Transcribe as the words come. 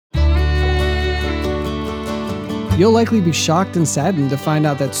You'll likely be shocked and saddened to find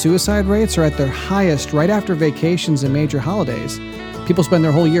out that suicide rates are at their highest right after vacations and major holidays. People spend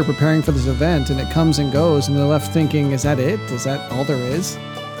their whole year preparing for this event, and it comes and goes, and they're left thinking, is that it? Is that all there is?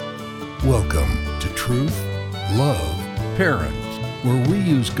 Welcome to Truth, Love, Parents, where we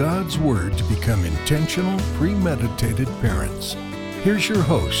use God's Word to become intentional, premeditated parents. Here's your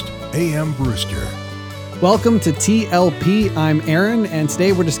host, A.M. Brewster. Welcome to TLP. I'm Aaron, and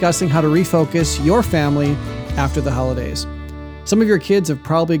today we're discussing how to refocus your family after the holidays. Some of your kids have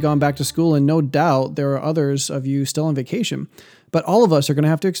probably gone back to school, and no doubt there are others of you still on vacation. But all of us are going to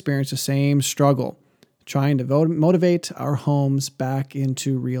have to experience the same struggle, trying to motivate our homes back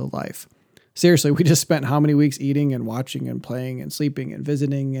into real life. Seriously, we just spent how many weeks eating and watching and playing and sleeping and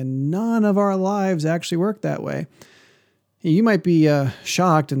visiting, and none of our lives actually work that way. You might be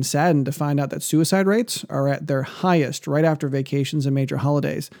shocked and saddened to find out that suicide rates are at their highest right after vacations and major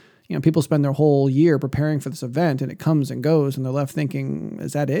holidays. People spend their whole year preparing for this event, and it comes and goes, and they're left thinking,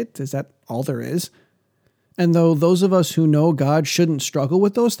 is that it? Is that all there is? And though those of us who know God shouldn't struggle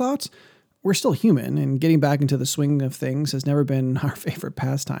with those thoughts, we're still human, and getting back into the swing of things has never been our favorite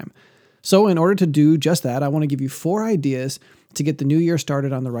pastime. So in order to do just that, I want to give you 4 ideas to get the new year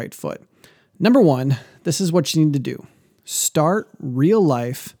started on the right foot. Number 1, this is what you need to do. Start real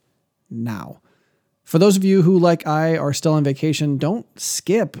life now. For those of you who, like I, are still on vacation, don't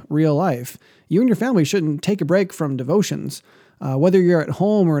skip real life. You and your family shouldn't take a break from devotions. Whether you're at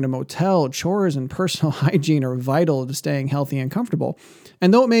home or in a motel, chores and personal hygiene are vital to staying healthy and comfortable.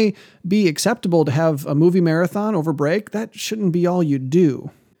 And though it may be acceptable to have a movie marathon over break, that shouldn't be all you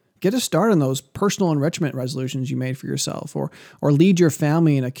do. Get a start on those personal enrichment resolutions you made for yourself, or lead your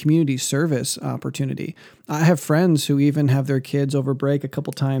family in a community service opportunity. I have friends who even have their kids over break a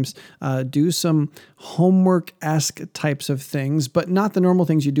couple times do some homework-esque types of things, but not the normal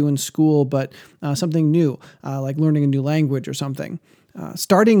things you do in school, but something new, like learning a new language or something.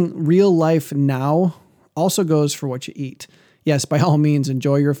 Starting real life now also goes for what you eat. Yes, by all means,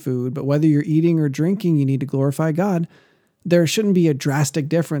 enjoy your food, but whether you're eating or drinking, you need to glorify God. There shouldn't be a drastic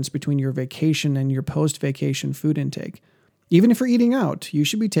difference between your vacation and your post-vacation food intake. Even if you're eating out, you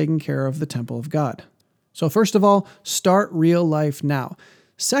should be taking care of the temple of God. So first of all, start real life now.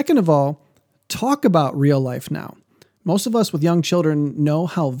 Second of all, talk about real life now. Most of us with young children know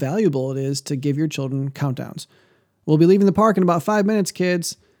how valuable it is to give your children countdowns. We'll be leaving the park in about 5 minutes,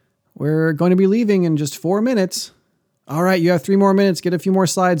 kids. We're going to be leaving in just 4 minutes. All right, you have 3 more minutes, get a few more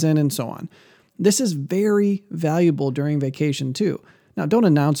slides in, and so on. This is very valuable during vacation too. Now, don't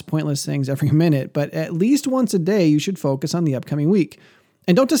announce pointless things every minute, but at least once a day, you should focus on the upcoming week.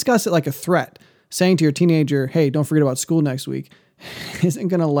 And don't discuss it like a threat. Saying to your teenager, hey, don't forget about school next week, isn't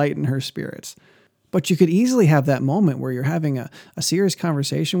going to lighten her spirits. But you could easily have that moment where you're having a serious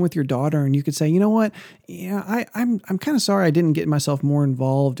conversation with your daughter, and you could say, you know what, I'm kind of sorry I didn't get myself more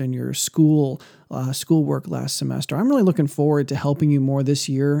involved in your schoolwork last semester. I'm really looking forward to helping you more this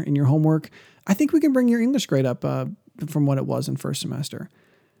year in your homework. I think we can bring your English grade up from what it was in first semester.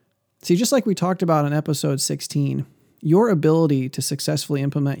 See, just like we talked about in episode 16, your ability to successfully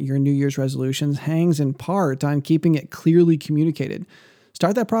implement your New Year's resolutions hangs in part on keeping it clearly communicated.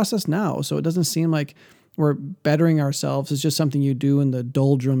 Start that process now so it doesn't seem like we're bettering ourselves. It's just something you do in the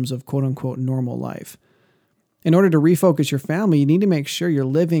doldrums of quote-unquote normal life. In order to refocus your family, you need to make sure you're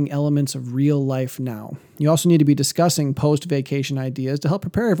living elements of real life now. You also need to be discussing post-vacation ideas to help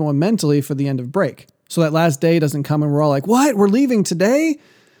prepare everyone mentally for the end of break. So that last day doesn't come and we're all like, what? We're leaving today?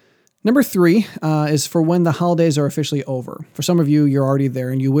 Number 3 is for when the holidays are officially over. For some of you, you're already there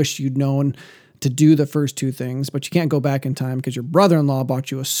and you wish you'd known to do the first 2 things, but you can't go back in time because your brother-in-law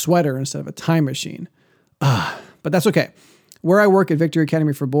bought you a sweater instead of a time machine. But that's okay. Where I work at Victory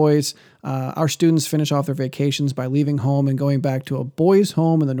Academy for Boys, our students finish off their vacations by leaving home and going back to a boys'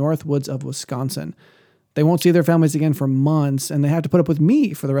 home in the North Woods of Wisconsin. They won't see their families again for months, and they have to put up with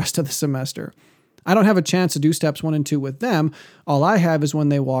me for the rest of the semester. I don't have a chance to do steps 1 and 2 with them. All I have is when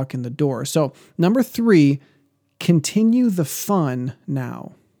they walk in the door. So number 3, continue the fun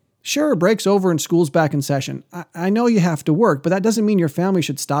now. Sure, break's over and school's back in session. I know you have to work, but that doesn't mean your family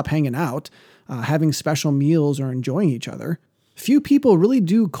should stop hanging out, having special meals, or enjoying each other. Few people really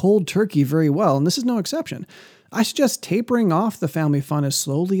do cold turkey very well, and this is no exception. I suggest tapering off the family fun as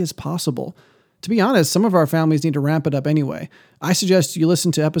slowly as possible. To be honest, some of our families need to ramp it up anyway. I suggest you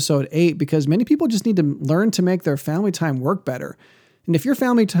listen to episode 8 because many people just need to learn to make their family time work better. And if your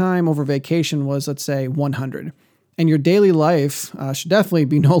family time over vacation was, let's say, 100, and your daily life should definitely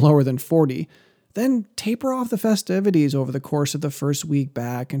be no lower than 40, then taper off the festivities over the course of the first week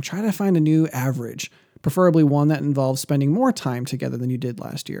back and try to find a new average, preferably one that involves spending more time together than you did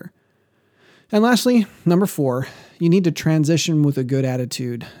last year. And lastly, number 4, you need to transition with a good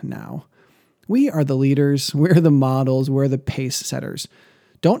attitude now. We are the leaders, we're the models, we're the pace setters.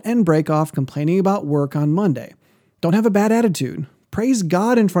 Don't end break off complaining about work on Monday. Don't have a bad attitude. Praise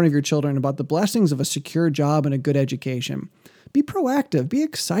God in front of your children about the blessings of a secure job and a good education. Be proactive. Be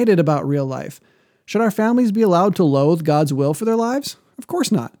excited about real life. Should our families be allowed to loathe God's will for their lives? Of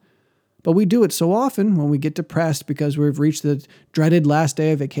course not. But we do it so often when we get depressed because we've reached the dreaded last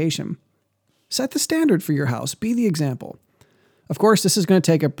day of vacation. Set the standard for your house. Be the example. Of course, this is going to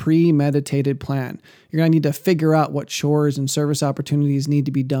take a premeditated plan. You're going to need to figure out what chores and service opportunities need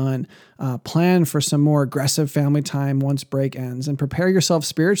to be done, plan for some more aggressive family time once break ends, and prepare yourself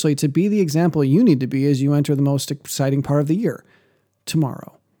spiritually to be the example you need to be as you enter the most exciting part of the year,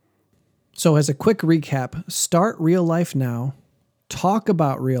 tomorrow. So as a quick recap, start real life now, talk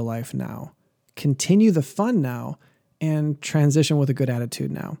about real life now, continue the fun now, and transition with a good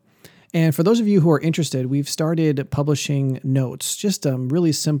attitude now. And for those of you who are interested, we've started publishing notes, just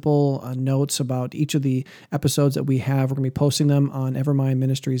really simple notes about each of the episodes that we have. We're going to be posting them on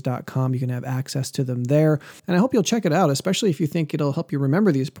evermindministries.com. You can have access to them there. And I hope you'll check it out, especially if you think it'll help you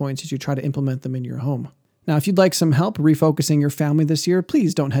remember these points as you try to implement them in your home. Now, if you'd like some help refocusing your family this year,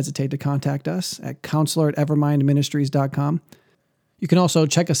 please don't hesitate to contact us at counselor@evermindministries.com. You can also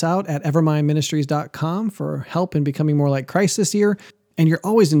check us out at evermindministries.com for help in becoming more like Christ this year. And you're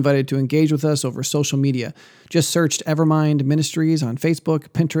always invited to engage with us over social media. Just search Evermind Ministries on Facebook,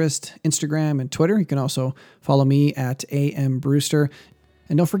 Pinterest, Instagram, and Twitter. You can also follow me at AM Brewster.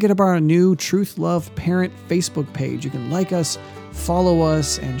 And don't forget about our new Truth Love Parent Facebook page. You can like us, follow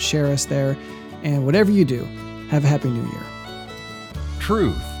us, and share us there. And whatever you do, have a Happy New Year.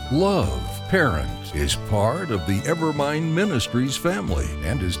 Truth, Love, Parent is part of the Evermind Ministries family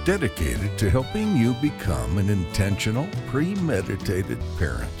and is dedicated to helping you become an intentional, premeditated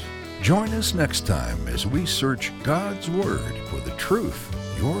parent. Join us next time as we search God's Word for the truth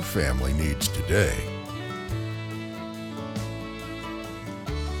your family needs today.